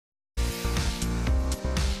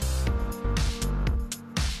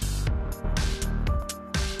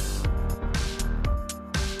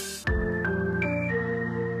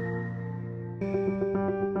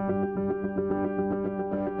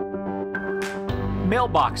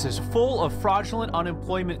Mailboxes full of fraudulent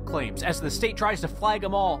unemployment claims as the state tries to flag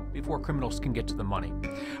them all before criminals can get to the money.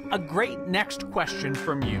 A great next question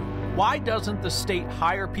from you. Why doesn't the state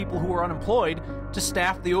hire people who are unemployed to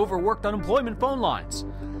staff the overworked unemployment phone lines?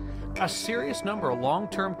 A serious number of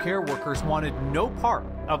long-term care workers wanted no part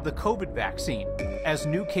of the COVID vaccine as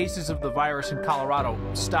new cases of the virus in Colorado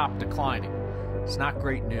stopped declining. It's not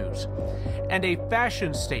great news. And a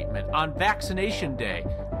fashion statement on Vaccination Day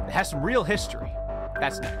that has some real history.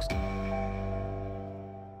 That's next.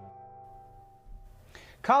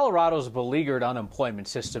 Colorado's beleaguered unemployment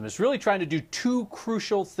system is really trying to do two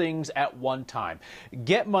crucial things at one time.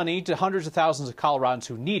 Get money to hundreds of thousands of Coloradans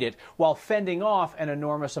who need it while fending off an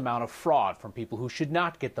enormous amount of fraud from people who should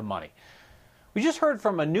not get the money. We just heard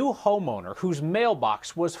from a new homeowner whose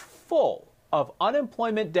mailbox was full of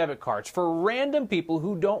unemployment debit cards for random people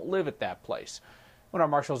who don't live at that place. When our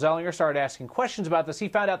Marshall Zellinger started asking questions about this, he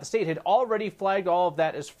found out the state had already flagged all of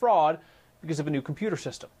that as fraud because of a new computer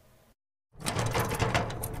system.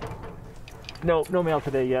 No mail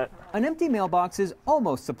today yet. An empty mailbox is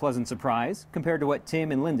almost a pleasant surprise compared to what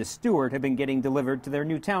Tim and Linda Stewart have been getting delivered to their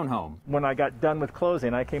new townhome. When I got done with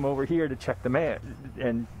closing, I came over here to check the mail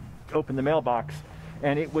and open the mailbox,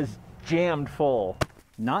 and it was jammed full.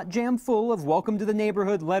 Not jammed full of welcome to the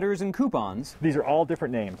neighborhood letters and coupons. These are all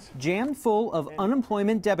different names. Jammed full of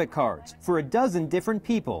unemployment debit cards for a dozen different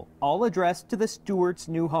people, all addressed to the Stewart's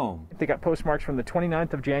new home. They got postmarks from the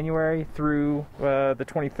 29th of January through the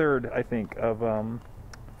 23rd, I think, of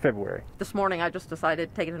February. This morning I just decided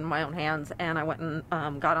to take it into my own hands, and I went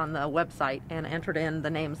and got on the website and entered in the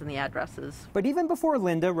names and the addresses. But even before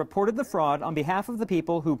Linda reported the fraud on behalf of the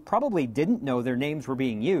people who probably didn't know their names were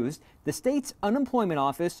being used, the state's unemployment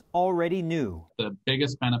office already knew. The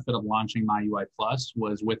biggest benefit of launching MyUI Plus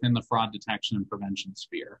was within the fraud detection and prevention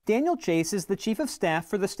sphere. Daniel Chase is the chief of staff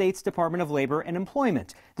for the state's Department of Labor and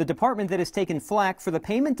Employment, the department that has taken flack for the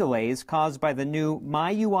payment delays caused by the new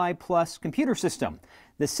MyUI Plus computer system.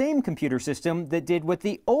 The same computer system that did what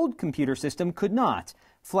the old computer system could not,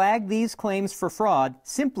 flag these claims for fraud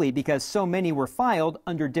simply because so many were filed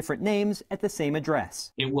under different names at the same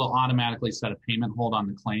address. It will automatically set a payment hold on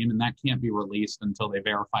the claim, and that can't be released until they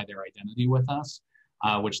verify their identity with us,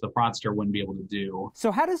 which the fraudster wouldn't be able to do.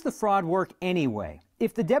 So how does the fraud work anyway?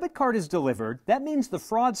 If the debit card is delivered, that means the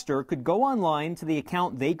fraudster could go online to the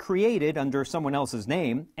account they created under someone else's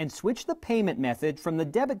name and switch the payment method from the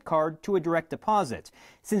debit card to a direct deposit.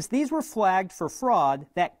 Since these were flagged for fraud,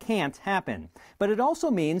 that can't happen. But it also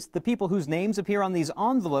means the people whose names appear on these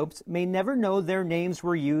envelopes may never know their names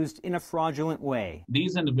were used in a fraudulent way.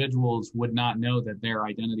 These individuals would not know that their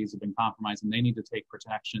identities have been compromised, and they need to take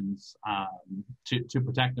protections to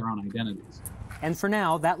protect their own identities. And for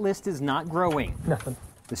now, that list is not growing. Nothing.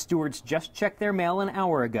 The Stewarts just checked their mail an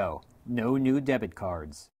hour ago. No new debit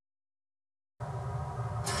cards.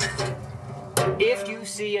 If you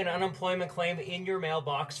see an unemployment claim in your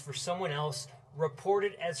mailbox for someone else, report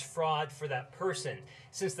it as fraud for that person.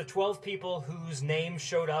 Since the 12 people whose names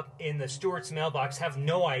showed up in the Stewart's mailbox have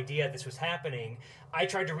no idea this was happening, I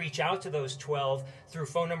tried to reach out to those 12 through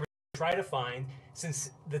phone numbers to try to find.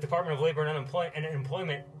 Since the Department of Labor and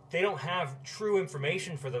Employment, they don't have true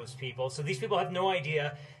information for those people. So these people have no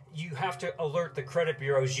idea. You have to alert the credit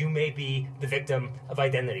bureaus you may be the victim of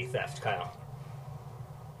identity theft, Kyle.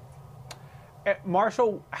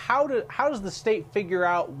 Marshall, how does the state figure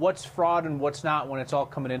out what's fraud and what's not when it's all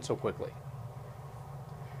coming in so quickly?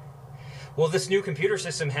 Well, this new computer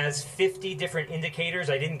system has 50 different indicators.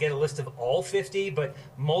 I didn't get a list of all 50, but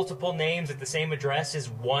multiple names at the same address is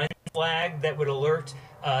one flag that would alert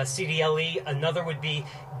CDLE. Another would be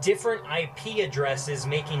different IP addresses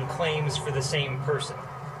making claims for the same person.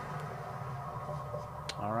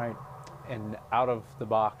 All right. And out of the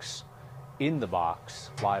box, in the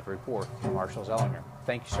box, live report from Marshall Zellinger.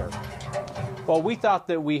 Thank you, sir. Well, we thought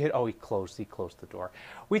that we had, he closed the door.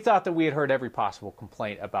 We thought that we had heard every possible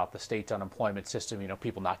complaint about the state's unemployment system. You know,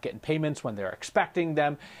 people not getting payments when they're expecting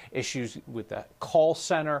them, issues with the call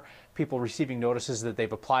center, people receiving notices that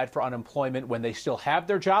they've applied for unemployment when they still have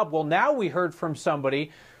their job. Well, now we heard from somebody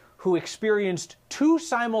who experienced two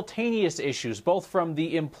simultaneous issues, both from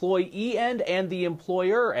the employee end and the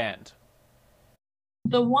employer end.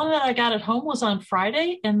 The one that I got at home was on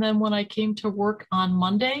Friday, and then when I came to work on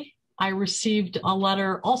Monday, I received a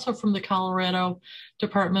letter also from the Colorado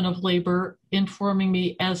Department of Labor informing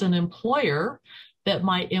me as an employer that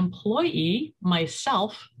my employee,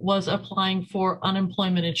 myself, was applying for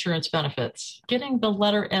unemployment insurance benefits. Getting the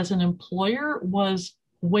letter as an employer was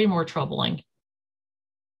way more troubling.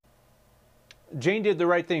 Jane did the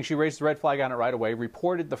right thing. She raised the red flag on it right away,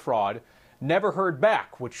 reported the fraud. Never heard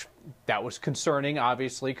back, which that was concerning,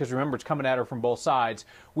 obviously, because remember, it's coming at her from both sides.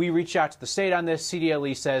 We reached out to the state on this.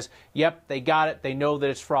 CDLE says, yep, they got it. They know that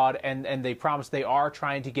it's fraud, and they promise they are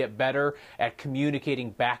trying to get better at communicating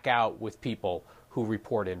back out with people who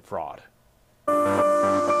report in fraud.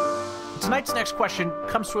 Tonight's next question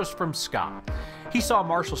comes to us from Scott. He saw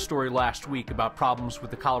Marshall's story last week about problems with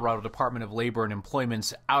the Colorado Department of Labor and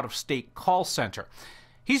Employment's out-of-state call center.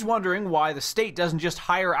 He's wondering why the state doesn't just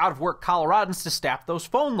hire out-of-work Coloradans to staff those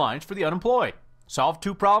phone lines for the unemployed. Solve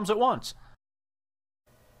two problems at once.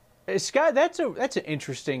 Scott, that's an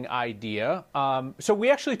interesting idea. So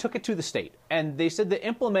we actually took it to the state, and they said that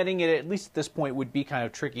implementing it, at least at this point, would be kind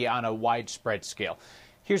of tricky on a widespread scale.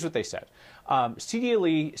 Here's what they said.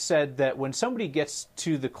 CDLE said that when somebody gets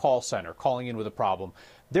to the call center calling in with a problem,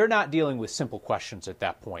 they're not dealing with simple questions at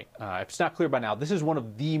that point. If it's not clear by now, this is one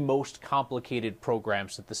of the most complicated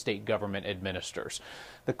programs that the state government administers.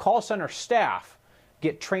 The call center staff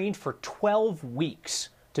get trained for 12 weeks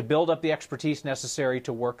to build up the expertise necessary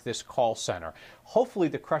to work this call center. Hopefully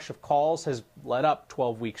the crush of calls has let up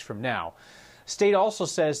 12 weeks from now. State also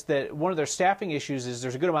says that one of their staffing issues is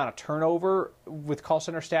there's a good amount of turnover with call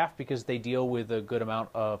center staff because they deal with a good amount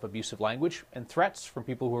of abusive language and threats from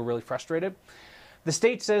people who are really frustrated. The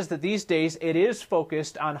state says that these days it is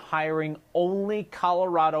focused on hiring only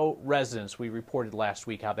Colorado residents. We reported last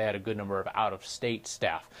week how they had a good number of out-of-state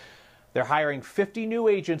staff. They're hiring 50 new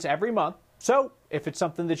agents every month. So if it's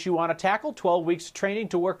something that you want to tackle, 12 weeks of training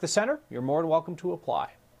to work the center, you're more than welcome to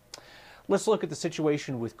apply. Let's look at the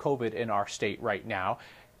situation with COVID in our state right now.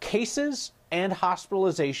 Cases and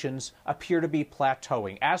hospitalizations appear to be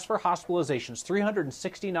plateauing. As for hospitalizations,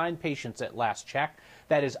 369 patients at last check.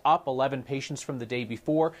 That is up 11 patients from the day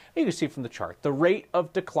before. You can see from the chart, the rate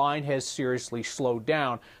of decline has seriously slowed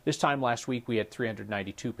down. This time last week, we had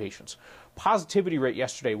 392 patients. Positivity rate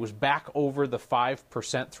yesterday was back over the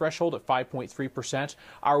 5% threshold at 5.3%.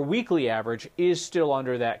 Our weekly average is still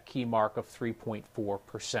under that key mark of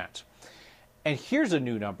 3.4%. And here's a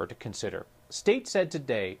new number to consider. State said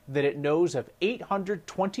today that it knows of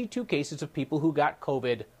 822 cases of people who got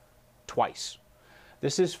COVID twice.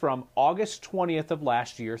 This is from August 20th of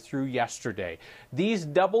last year through yesterday. These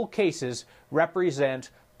double cases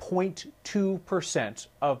represent 0.2%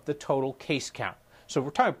 of the total case count. So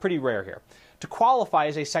we're talking pretty rare here. To qualify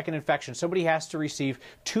as a second infection, somebody has to receive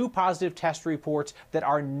 2 positive test reports that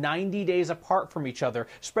are 90 days apart from each other.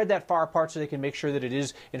 Spread that far apart so they can make sure that it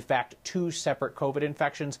is, in fact, 2 separate COVID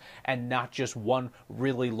infections and not just one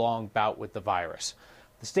really long bout with the virus.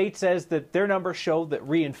 The state says that their numbers show that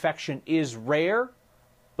reinfection is rare,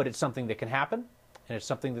 but it's something that can happen, and it's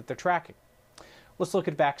something that they're tracking. Let's look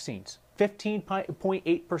at vaccines.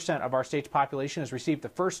 15.8% of our state's population has received the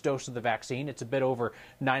first dose of the vaccine. It's a bit over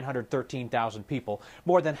 913,000 people.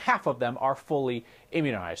 More than half of them are fully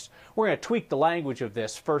immunized. We're going to tweak the language of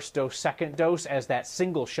this first dose, second dose, as that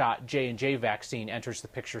single-shot J&J vaccine enters the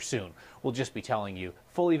picture soon. We'll just be telling you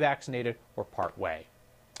fully vaccinated or part way.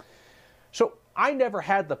 So I never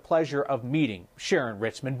had the pleasure of meeting Sharon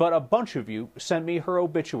Ritzman, but a bunch of you sent me her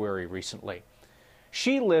obituary recently.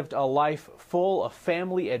 She lived a life full of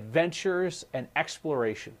family adventures and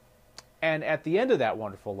exploration. And at the end of that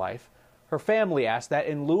wonderful life, her family asked that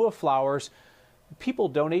in lieu of flowers, people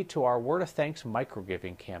donate to our Word of Thanks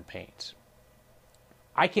microgiving campaigns.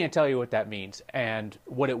 I can't tell you what that means and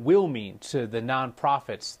what it will mean to the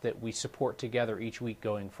nonprofits that we support together each week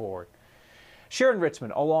going forward. Sharon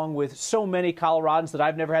Ritzman, along with so many Coloradans that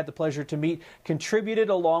I've never had the pleasure to meet, contributed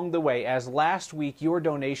along the way, as last week your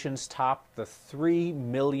donations topped the $3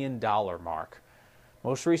 million mark.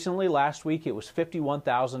 Most recently, last week, it was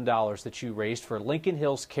 $51,000 that you raised for Lincoln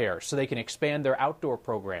Hills Care so they can expand their outdoor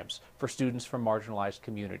programs for students from marginalized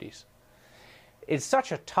communities. It's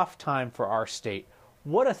such a tough time for our state.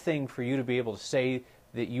 What a thing for you to be able to say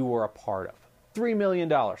that you were a part of. $3 million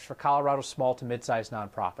for Colorado's small to mid-sized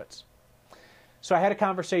nonprofits. So I had a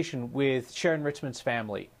conversation with Sharon Ritzman's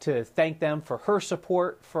family to thank them for her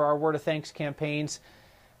support for our Word of Thanks campaigns.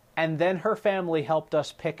 And then her family helped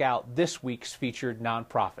us pick out this week's featured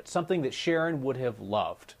nonprofit, something that Sharon would have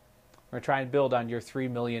loved. We're going to try and build on your $3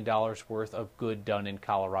 million worth of good done in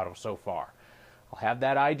Colorado so far. I'll have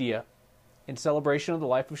that idea in celebration of the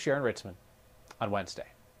life of Sharon Ritzman on Wednesday.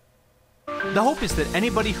 The hope is that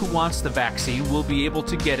anybody who wants the vaccine will be able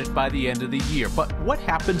to get it by the end of the year. But what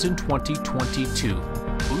happens in 2022?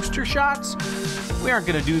 Booster shots? We aren't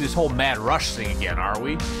going to do this whole mad rush thing again, are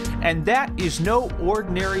we? And that is no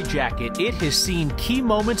ordinary jacket. It has seen key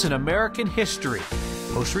moments in American history.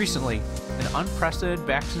 Most recently, an unprecedented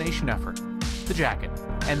vaccination effort. The jacket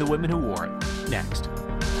and the women who wore it. Next.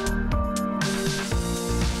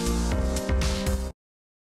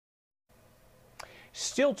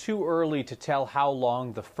 Still too early to tell how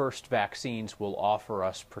long the first vaccines will offer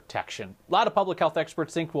us protection. A lot of public health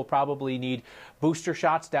experts think we'll probably need booster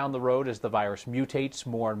shots down the road as the virus mutates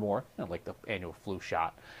more and more, like the annual flu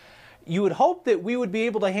shot. You would hope that we would be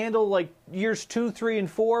able to handle like years 2, 3, and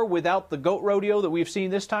 4 without the goat rodeo that we've seen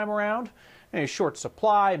this time around. A short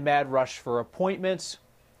supply, mad rush for appointments.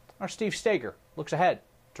 Our Steve Steger looks ahead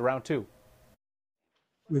to round 2.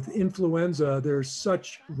 With influenza, there's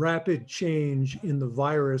such rapid change in the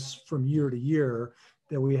virus from year to year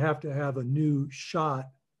that we have to have a new shot,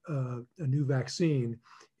 a new vaccine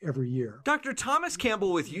every year. Dr. Thomas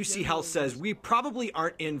Campbell with UC Health says we probably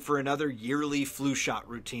aren't in for another yearly flu shot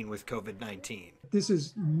routine with COVID-19. This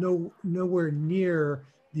is nowhere near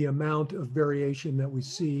the amount of variation that we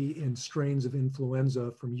see in strains of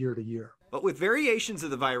influenza from year to year. But with variations of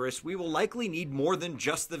the virus, we will likely need more than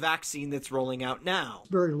just the vaccine that's rolling out now. It's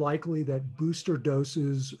very likely that booster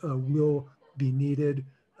doses will be needed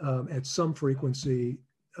at some frequency,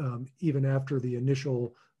 even after the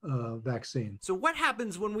initial vaccine. So what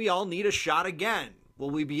happens when we all need a shot again? Will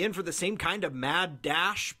we be in for the same kind of mad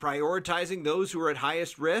dash, prioritizing those who are at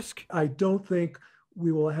highest risk? I don't think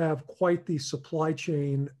we will have quite the supply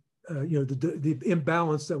chain, the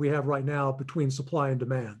imbalance that we have right now between supply and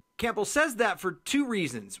demand. Campbell says that for 2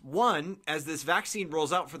 reasons. One, as this vaccine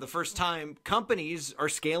rolls out for the first time, companies are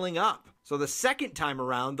scaling up. So the second time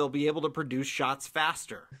around, they'll be able to produce shots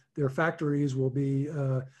faster. Their factories will be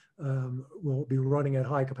running at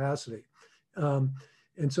high capacity. And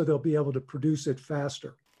so they'll be able to produce it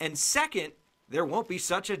faster. And second, there won't be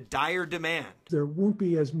such a dire demand. There won't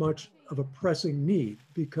be as much of a pressing need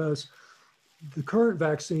because the current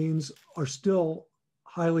vaccines are still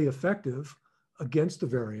highly effective against the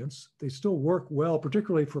variants. They still work well,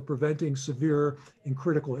 particularly for preventing severe and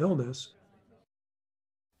critical illness.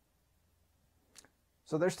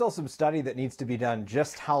 So there's still some study that needs to be done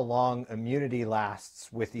just how long immunity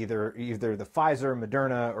lasts with either the Pfizer,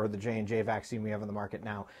 Moderna, or the J&J vaccine we have on the market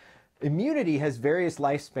now. Immunity has various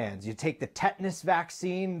lifespans. You take the tetanus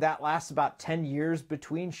vaccine, that lasts about 10 years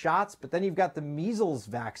between shots, but then you've got the measles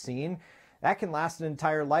vaccine. That can last an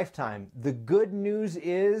entire lifetime. The good news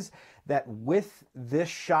is that with this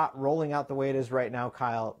shot rolling out the way it is right now,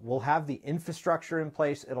 Kyle, we'll have the infrastructure in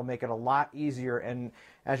place. It'll make it a lot easier. And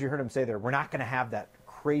as you heard him say there, we're not going to have that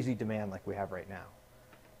crazy demand like we have right now.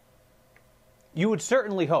 You would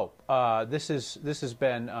certainly hope. This has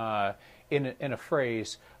been, in a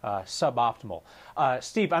phrase, suboptimal.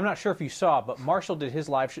 Steve, I'm not sure if you saw, but Marshall did his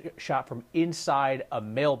live shot from inside a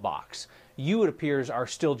mailbox. You, it appears, are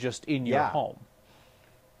still just in your home.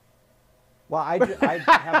 Well, I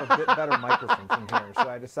have a bit better microphone from here, so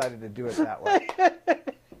I decided to do it that way.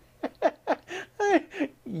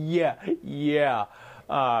 Yeah.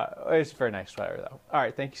 It's a very nice sweater, though. All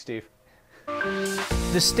right, thank you, Steve.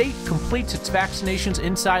 The state completes its vaccinations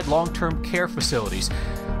inside long-term care facilities.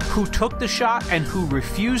 Who took the shot and who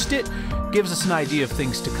refused it gives us an idea of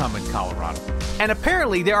things to come in Colorado. And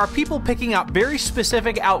apparently there are people picking out very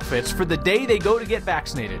specific outfits for the day they go to get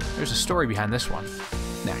vaccinated. There's a story behind this one.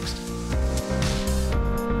 Next.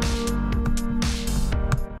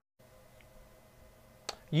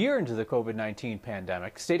 Year into the COVID-19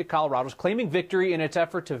 pandemic, the state of Colorado is claiming victory in its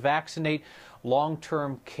effort to vaccinate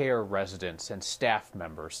long-term care residents and staff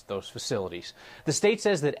members, those facilities. The state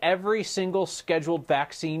says that every single scheduled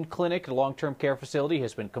vaccine clinic at a long-term care facility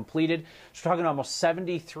has been completed. So we're talking almost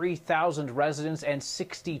 73,000 residents and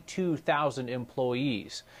 62,000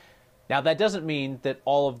 employees. Now, that doesn't mean that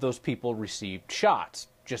all of those people received shots.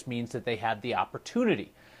 It just means that they had the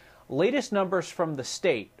opportunity. Latest numbers from the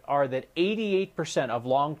state are that 88% of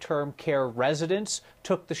long-term care residents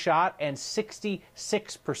took the shot and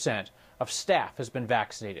 66% of staff has been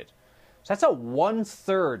vaccinated. So that's a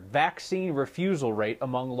 1/3 vaccine refusal rate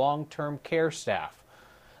among long-term care staff.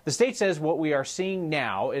 The state says what we are seeing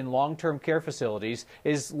now in long-term care facilities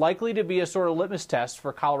is likely to be a sort of litmus test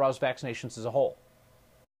for Colorado's vaccinations as a whole.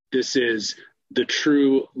 This is the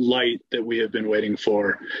true light that we have been waiting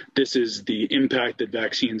for. This is the impact that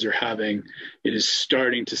vaccines are having. It is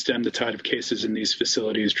starting to stem the tide of cases in these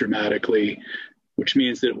facilities dramatically, which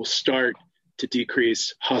means that it will start to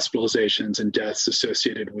decrease hospitalizations and deaths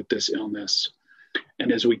associated with this illness.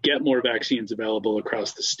 And as we get more vaccines available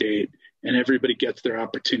across the state and everybody gets their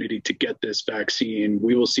opportunity to get this vaccine,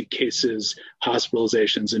 we will see cases,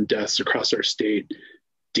 hospitalizations, and deaths across our state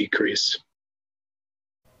decrease.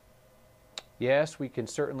 Yes, we can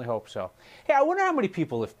certainly hope so. Hey, I wonder how many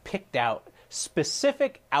people have picked out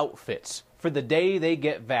specific outfits for the day they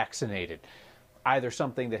get vaccinated. Either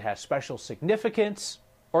something that has special significance,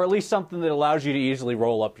 or at least something that allows you to easily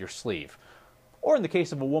roll up your sleeve. Or in the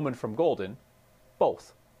case of a woman from Golden,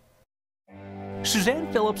 both.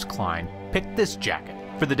 Suzanne Phillips Klein picked this jacket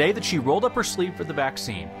for the day that she rolled up her sleeve for the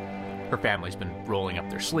vaccine. Her family's been rolling up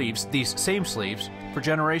their sleeves, these same sleeves, for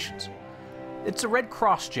generations. It's a Red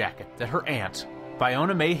Cross jacket that her aunt,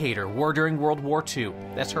 Fiona May Hayter, wore during World War II.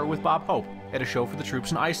 That's her with Bob Hope at a show for the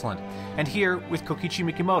troops in Iceland. And here with Kokichi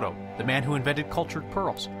Mikimoto, the man who invented cultured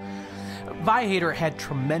pearls. Vi Hayter had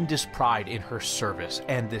tremendous pride in her service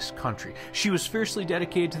and this country. She was fiercely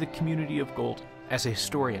dedicated to the community of Golden as a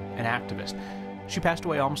historian and activist. She passed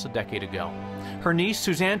away almost a decade ago. Her niece,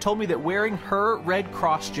 Suzanne, told me that wearing her Red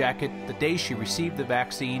Cross jacket the day she received the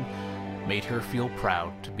vaccine made her feel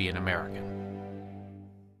proud to be an American.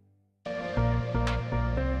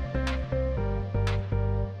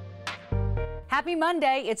 Happy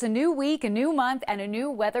Monday. It's a new week, a new month, and a new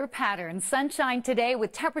weather pattern. Sunshine today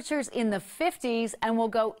with temperatures in the 50s, and will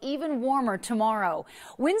go even warmer tomorrow.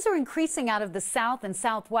 Winds are increasing out of the south and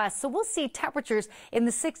southwest, so we'll see temperatures in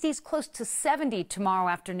the 60s, close to 70 tomorrow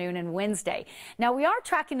afternoon and Wednesday. Now, we are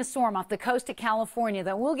tracking a storm off the coast of California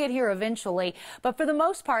that will get here eventually, but for the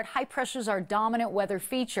most part, high pressures are a dominant weather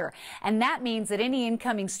feature, and that means that any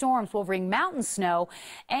incoming storms will bring mountain snow,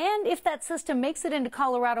 and if that system makes it into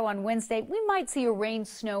Colorado on Wednesday, we might see a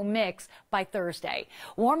rain-snow mix by Thursday.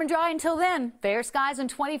 Warm and dry until then. Fair skies and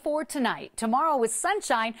 24 tonight. Tomorrow with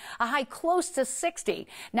sunshine, a high close to 60.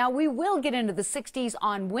 Now, we will get into the 60s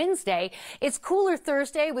on Wednesday. It's cooler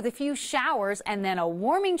Thursday with a few showers and then a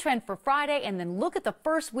warming trend for Friday. And then look at the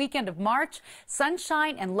first weekend of March.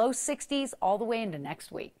 Sunshine and low 60s all the way into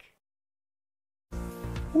next week.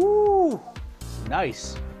 Woo!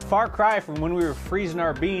 Nice. Far cry from when we were freezing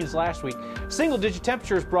our beans last week. Single-digit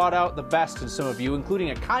temperatures brought out the best in some of you, including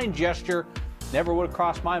a kind gesture never would have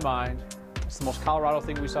crossed my mind. It's the most Colorado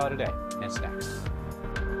thing we saw today. And it's next.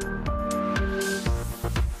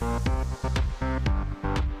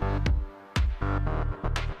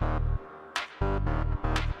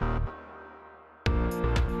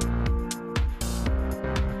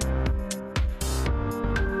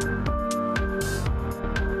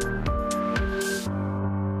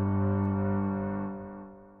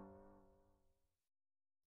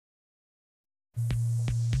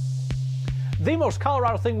 The most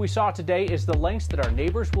Colorado thing we saw today is the lengths that our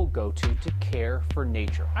neighbors will go to care for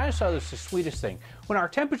nature. I saw this the sweetest thing. When our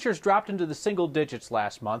temperatures dropped into the single digits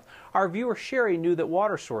last month, our viewer Sherry knew that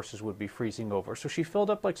water sources would be freezing over, so she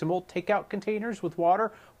filled up like some old takeout containers with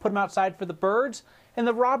water, put them outside for the birds, and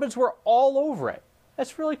the robins were all over it.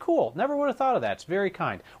 That's really cool. Never would have thought of that. It's very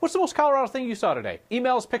kind. What's the most Colorado thing you saw today?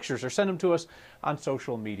 Email us pictures or send them to us on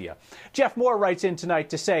social media. Jeff Moore writes in tonight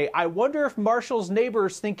to say, I wonder if Marshall's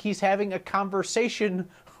neighbors think he's having a conversation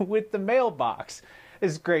with the mailbox.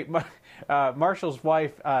 This is great. Marshall's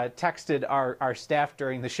wife texted our staff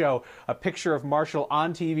during the show a picture of Marshall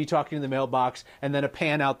on TV talking to the mailbox, and then a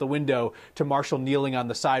pan out the window to Marshall kneeling on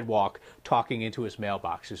the sidewalk talking into his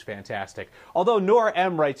mailbox. It was fantastic. Although Nora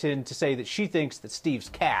M. writes in to say that she thinks that Steve's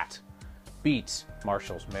cat beats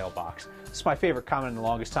Marshall's mailbox. This is my favorite comment in the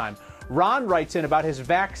longest time. Ron writes in about his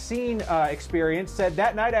vaccine experience, said,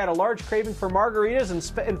 that night I had a large craving for margaritas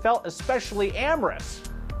and felt especially amorous.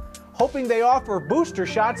 Hoping they offer booster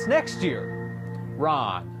shots next year.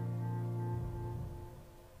 Ron.